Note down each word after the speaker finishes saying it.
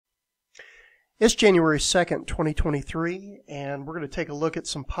It's January 2nd, 2023, and we're going to take a look at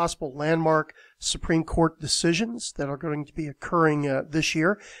some possible landmark Supreme Court decisions that are going to be occurring this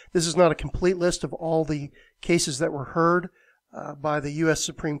year. This is not a complete list of all the cases that were heard by the U.S.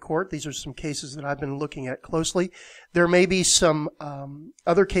 Supreme Court. These are some cases that I've been looking at closely. There may be some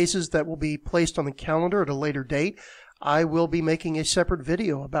other cases that will be placed on the calendar at a later date. I will be making a separate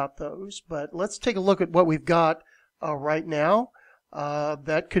video about those, but let's take a look at what we've got right now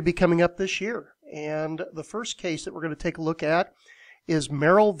that could be coming up this year. And the first case that we're going to take a look at is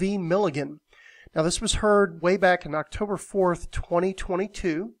Merrill v. Milligan. Now, this was heard way back in October 4th,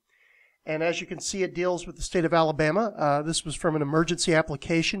 2022. And as you can see, it deals with the state of Alabama. This was from an emergency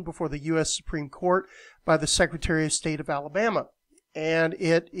application before the U.S. Supreme Court by the Secretary of State of Alabama. And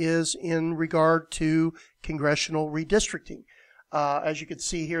it is in regard to congressional redistricting. As you can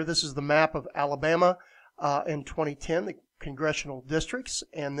see here, this is the map of Alabama in 2010, the congressional districts.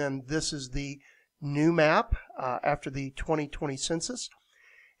 And then this is the new map after the 2020 census.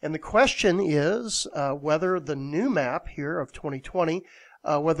 And the question is whether the new map here of 2020,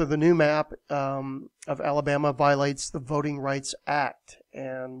 whether the new map of Alabama violates the Voting Rights Act.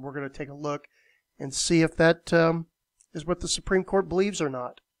 And we're going to take a look and see if that is what the Supreme Court believes or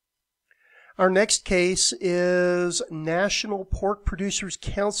not. Our next case is National Pork Producers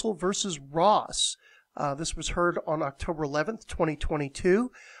Council versus Ross. This was heard on October 11th,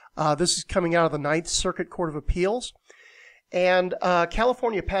 2022. This is coming out of the Ninth Circuit Court of Appeals. And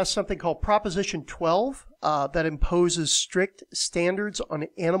California passed something called Proposition 12 that imposes strict standards on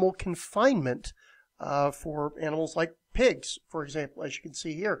animal confinement for animals like pigs, for example, as you can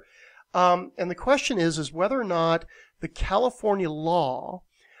see here. And the question is whether or not the California law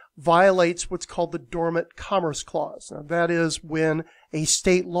violates what's called the Dormant Commerce Clause. Now, that is when a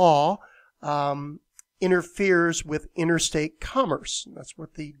state law interferes with interstate commerce. That's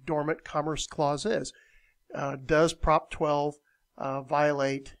what the Dormant Commerce Clause is. Does Prop 12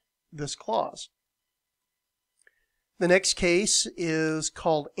 violate this clause? The next case is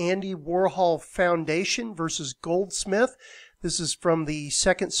called Andy Warhol Foundation versus Goldsmith. This is from the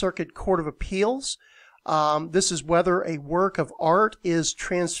Second Circuit Court of Appeals. This is whether a work of art is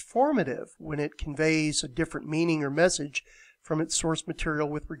transformative when it conveys a different meaning or message from its source material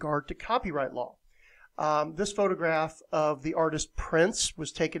with regard to copyright law. This photograph of the artist Prince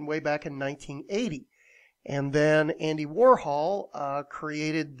was taken way back in 1980. And then Andy Warhol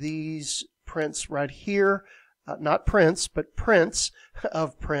created these prints right here. Not Prince, but prints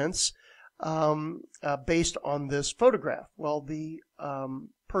of Prince based on this photograph. Well, the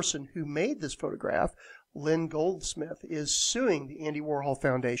person who made this photograph, Lynn Goldsmith, is suing the Andy Warhol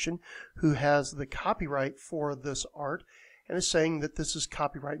Foundation, who has the copyright for this art, and is saying that this is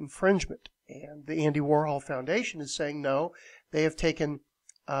copyright infringement. And the Andy Warhol Foundation is saying no, they have taken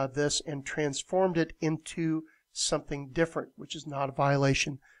this and transformed it into something different, which is not a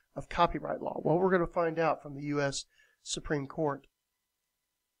violation of copyright law. Well, we're going to find out from the U.S. Supreme Court.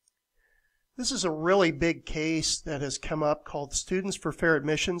 This is a really big case that has come up called Students for Fair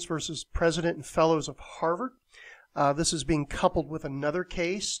Admissions versus President and Fellows of Harvard. This is being coupled with another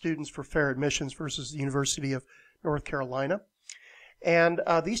case, Students for Fair Admissions versus the University of North Carolina. And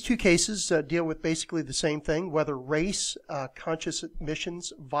these two cases deal with basically the same thing, whether race-conscious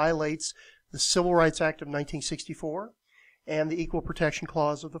admissions violates the Civil Rights Act of 1964 and the Equal Protection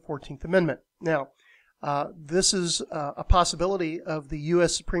Clause of the 14th Amendment. Now, this is a possibility of the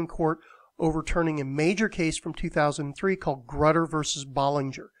U.S. Supreme Court overturning a major case from 2003 called Grutter versus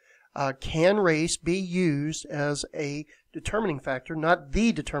Bollinger. Can race be used as a determining factor, not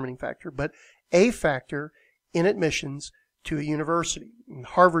the determining factor, but a factor in admissions to a university? In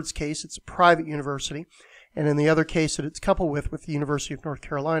Harvard's case, it's a private university, and in the other case that it's coupled with the University of North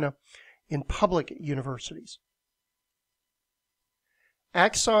Carolina, in public universities.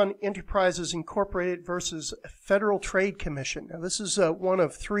 Axon Enterprises Incorporated versus Federal Trade Commission. Now, this is one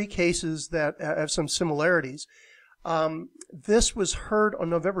of three cases that have some similarities. This was heard on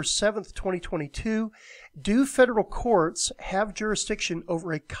November 7th, 2022. Do federal courts have jurisdiction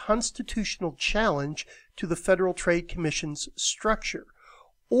over a constitutional challenge to the Federal Trade Commission's structure?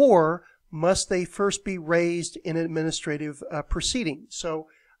 Or must they first be raised in an administrative proceeding? So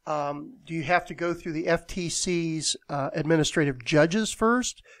do you have to go through the FTC's administrative judges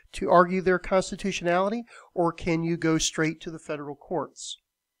first to argue their constitutionality, or can you go straight to the federal courts?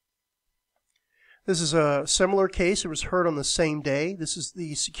 This is a similar case. It was heard on the same day. This is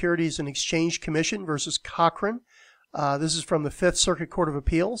the Securities and Exchange Commission versus Cochran. This is from the Fifth Circuit Court of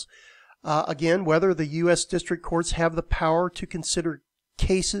Appeals. Again, whether the U.S. district courts have the power to consider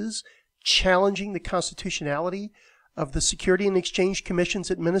cases challenging the constitutionality of the Security and Exchange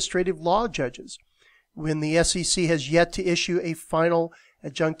Commission's administrative law judges when the SEC has yet to issue a final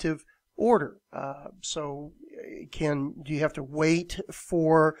adjunctive order. Do you have to wait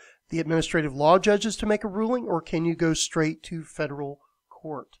for the administrative law judges to make a ruling, or can you go straight to federal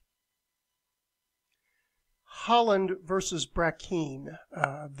court? Holland versus Brackeen.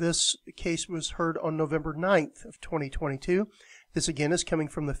 This case was heard on November 9th of 2022. This again is coming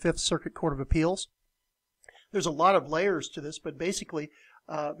from the Fifth Circuit Court of Appeals. There's a lot of layers to this, but basically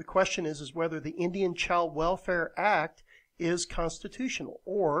the question is whether the Indian Child Welfare Act is constitutional,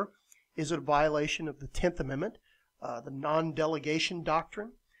 or is it a violation of the 10th Amendment, the non-delegation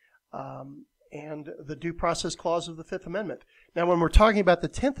doctrine, and the Due Process Clause of the Fifth Amendment. Now, when we're talking about the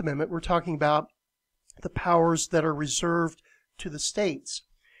 10th Amendment, we're talking about the powers that are reserved to the states.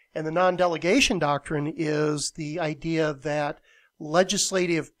 And the non-delegation doctrine is the idea that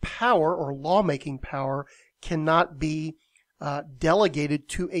legislative power or lawmaking power cannot be delegated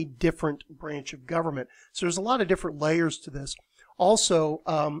to a different branch of government. So there's a lot of different layers to this. Also,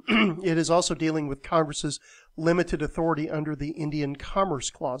 it is also dealing with Congress's limited authority under the Indian Commerce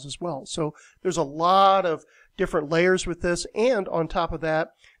Clause as well. So there's a lot of different layers with this. And on top of that,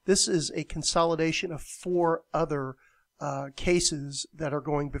 this is a consolidation of 4 other cases that are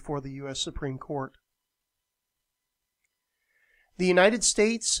going before the U.S. Supreme Court. The United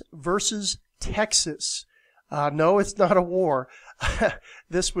States versus Texas. No, it's not a war.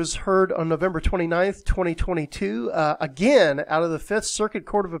 This was heard on November 29th, 2022, again out of the Fifth Circuit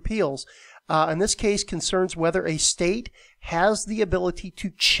Court of Appeals. And this case concerns whether a state has the ability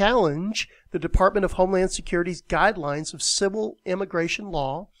to challenge the Department of Homeland Security's guidelines of civil immigration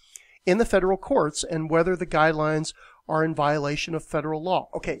law in the federal courts, and whether the guidelines are in violation of federal law.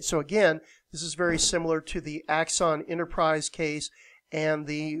 Okay, so again, this is very similar to the Axon Enterprise case and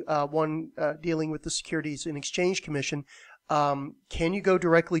the one dealing with the Securities and Exchange Commission. Can you go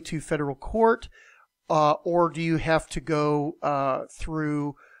directly to federal court, or do you have to go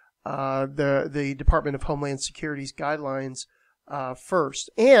through the Department of Homeland Security's guidelines first?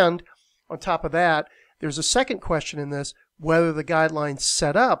 And on top of that, there's a second question in this, whether the guidelines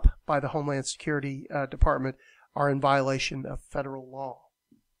set up by the Homeland Security Department are in violation of federal law.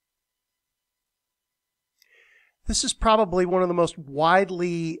 This is probably one of the most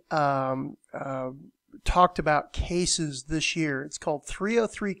widely talked about cases this year. It's called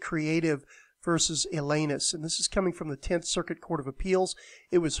 303 Creative versus Elenis, and this is coming from the 10th Circuit Court of Appeals.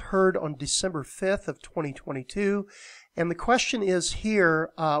 It was heard on December 5th of 2022, and the question is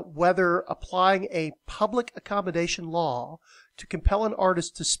here whether applying a public accommodation law to compel an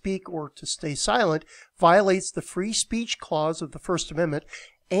artist to speak or to stay silent violates the free speech clause of the First Amendment,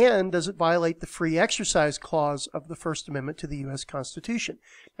 and does it violate the free exercise clause of the First Amendment to the U.S. Constitution.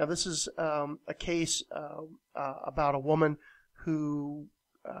 Now, this is a case about a woman who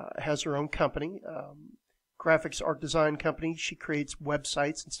has her own company, graphics art design company. She creates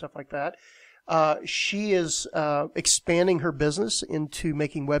websites and stuff like that. She is expanding her business into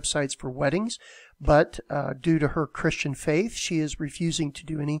making websites for weddings, but due to her Christian faith, she is refusing to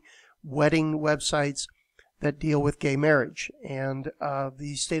do any wedding websites that deal with gay marriage. And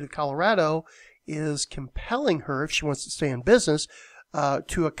the state of Colorado is compelling her, if she wants to stay in business,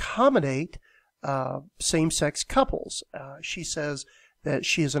 to accommodate same-sex couples. She says that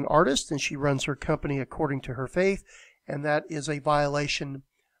she is an artist and she runs her company according to her faith, and that is a violation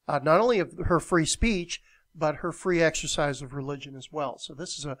not only of her free speech, but her free exercise of religion as well. So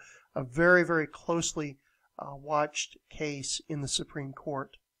this is a very, very closely watched case in the Supreme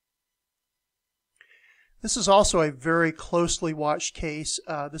Court. This is also a very closely watched case.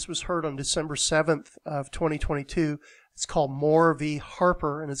 This was heard on December 7th of 2022. It's called Moore v.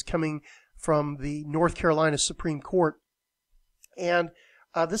 Harper, and it's coming from the North Carolina Supreme Court. And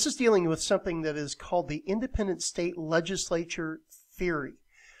this is dealing with something that is called the independent state legislature theory.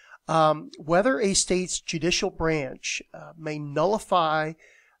 Whether a state's judicial branch may nullify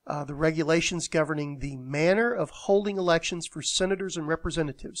the regulations governing the manner of holding elections for senators and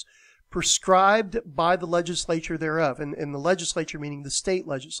representatives prescribed by the legislature thereof, and the legislature meaning the state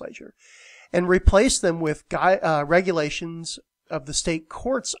legislature, and replace them with regulations of the state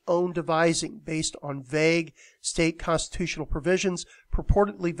court's own devising based on vague state constitutional provisions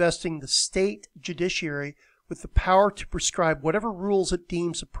purportedly vesting the state judiciary with the power to prescribe whatever rules it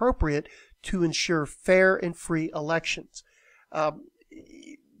deems appropriate to ensure fair and free elections.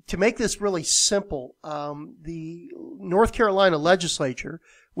 To make this really simple, the North Carolina legislature,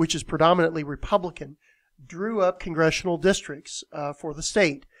 which is predominantly Republican, drew up congressional districts for the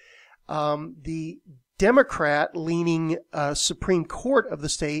state. The Democrat-leaning Supreme Court of the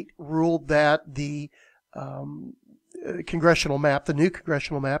state ruled that the congressional map, the new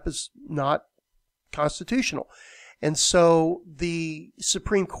congressional map, is not constitutional. And so the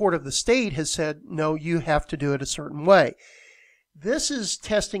Supreme Court of the state has said, no, you have to do it a certain way. This is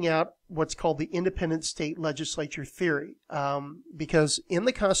testing out what's called the independent state legislature theory, because in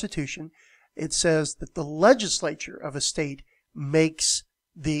the Constitution, it says that the legislature of a state makes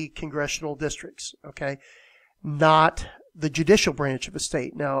the congressional districts, okay, not the judicial branch of a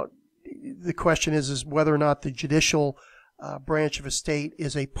state. Now, the question is whether or not the judicial branch of a state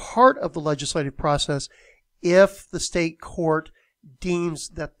is a part of the legislative process if the state court deems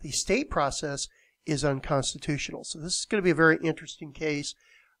that the state process is unconstitutional. So this is going to be a very interesting case,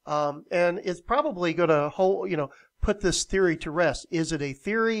 and it's probably going to put this theory to rest. Is it a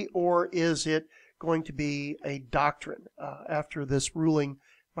theory, or is it going to be a doctrine after this ruling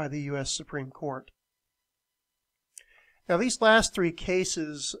by the U.S. Supreme Court? Now, these last three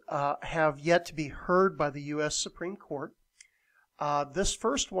cases have yet to be heard by the U.S. Supreme Court. This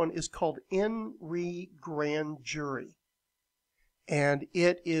first one is called In Re Grand Jury, and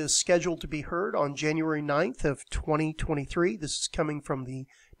it is scheduled to be heard on January 9th of 2023. This is coming from the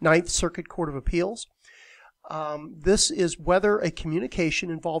Ninth Circuit Court of Appeals. This is whether a communication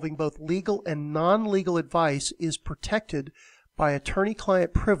involving both legal and non-legal advice is protected by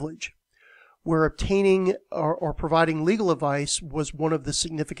attorney-client privilege, where obtaining or providing legal advice was one of the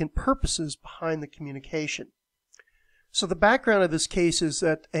significant purposes behind the communication. So the background of this case is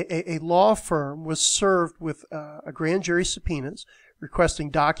that a law firm was served with a grand jury subpoenas requesting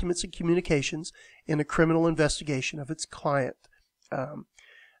documents and communications in a criminal investigation of its client.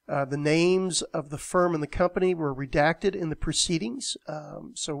 The names of the firm and the company were redacted in the proceedings,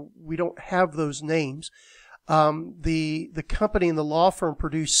 so we don't have those names. The company and the law firm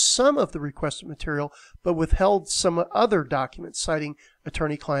produced some of the requested material, but withheld some other documents citing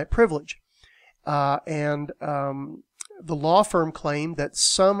attorney-client privilege. The law firm claimed that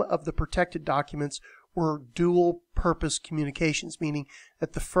some of the protected documents were dual-purpose communications, meaning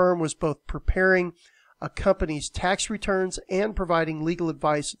that the firm was both preparing a company's tax returns and providing legal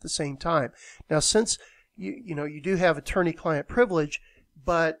advice at the same time. Now, since you do have attorney-client privilege,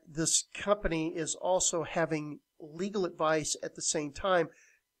 but this company is also having legal advice at the same time,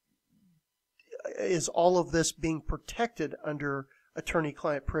 is all of this being protected under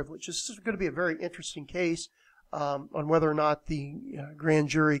attorney-client privilege? This is going to be a very interesting case on whether or not the grand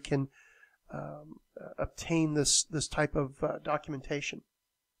jury can obtain this type of documentation.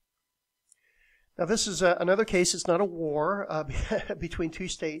 Now, this is another case. It's not a war between two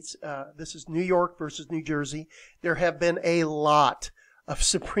states. This is New York versus New Jersey. There have been a lot of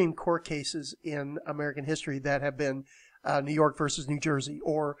Supreme Court cases in American history that have been New York versus New Jersey,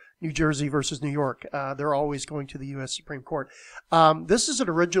 or New Jersey versus New York. They're always going to the U.S. Supreme Court. This is an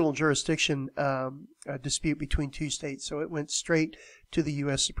original jurisdiction dispute between two states, so it went straight to the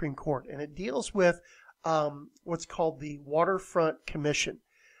U.S. Supreme Court. And it deals with what's called the Waterfront Commission,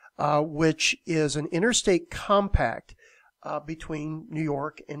 which is an interstate compact between New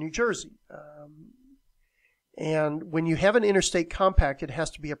York and New Jersey. And when you have an interstate compact, it has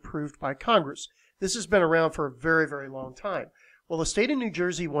to be approved by Congress. This has been around for a very, very long time. Well, the state of New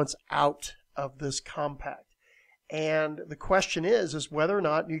Jersey wants out of this compact. And the question is whether or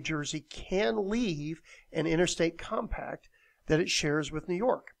not New Jersey can leave an interstate compact that it shares with New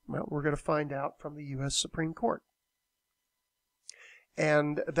York. Well, we're going to find out from the U.S. Supreme Court.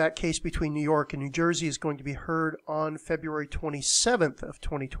 And that case between New York and New Jersey is going to be heard on February 27th of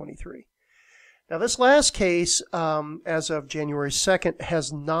 2023. Now, this last case, as of January 2nd,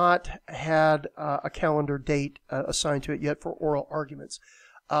 has not had a calendar date assigned to it yet for oral arguments.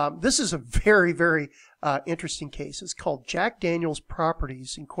 This is a very, very interesting case. It's called Jack Daniel's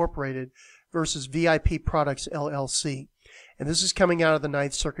Properties Incorporated versus VIP Products LLC. And this is coming out of the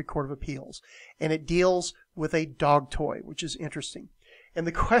Ninth Circuit Court of Appeals. And it deals with a dog toy, which is interesting. And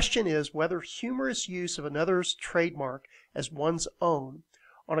the question is whether humorous use of another's trademark as one's own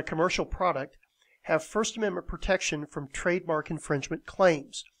on a commercial product have First Amendment protection from trademark infringement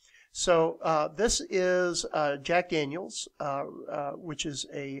claims. So this is Jack Daniel's, which is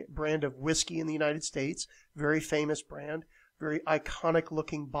a brand of whiskey in the United States, very famous brand, very iconic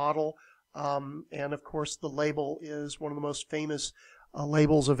looking bottle, and of course the label is one of the most famous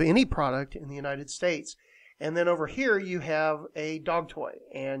labels of any product in the United States. And then over here you have a dog toy,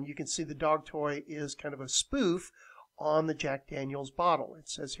 and you can see the dog toy is kind of a spoof on the Jack Daniel's bottle. It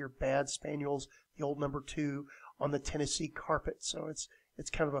says here, Bad Spaniels, the old number 2 on the Tennessee carpet. So it's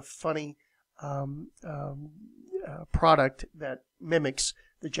kind of a funny product that mimics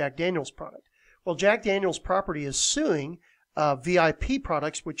the Jack Daniel's product. Well, Jack Daniel's Property is suing VIP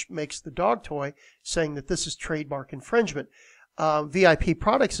Products, which makes the dog toy, saying that this is trademark infringement. VIP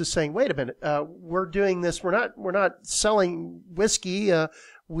Products is saying, wait a minute, we're doing this. We're not selling whiskey.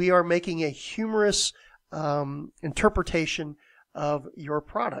 We are making a humorous interpretation of your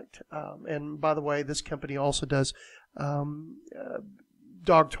product. And by the way, this company also does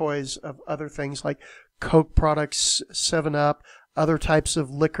dog toys of other things like Coke products, 7-Up, other types of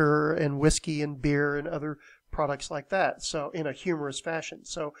liquor and whiskey and beer and other products like that. So in a humorous fashion.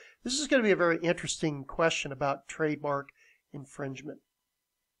 So this is going to be a very interesting question about trademark infringement.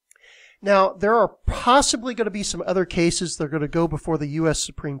 Now, there are possibly going to be some other cases that are going to go before the U.S.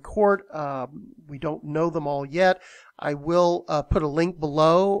 Supreme Court. We don't know them all yet. I will put a link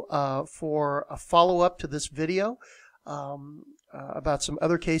below for a follow-up to this video about some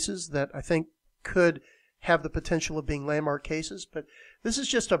other cases that I think could have the potential of being landmark cases. But this is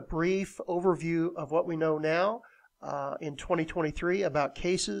just a brief overview of what we know now in 2023 about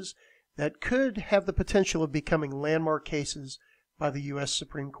cases that could have the potential of becoming landmark cases by the U.S.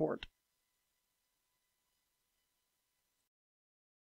 Supreme Court.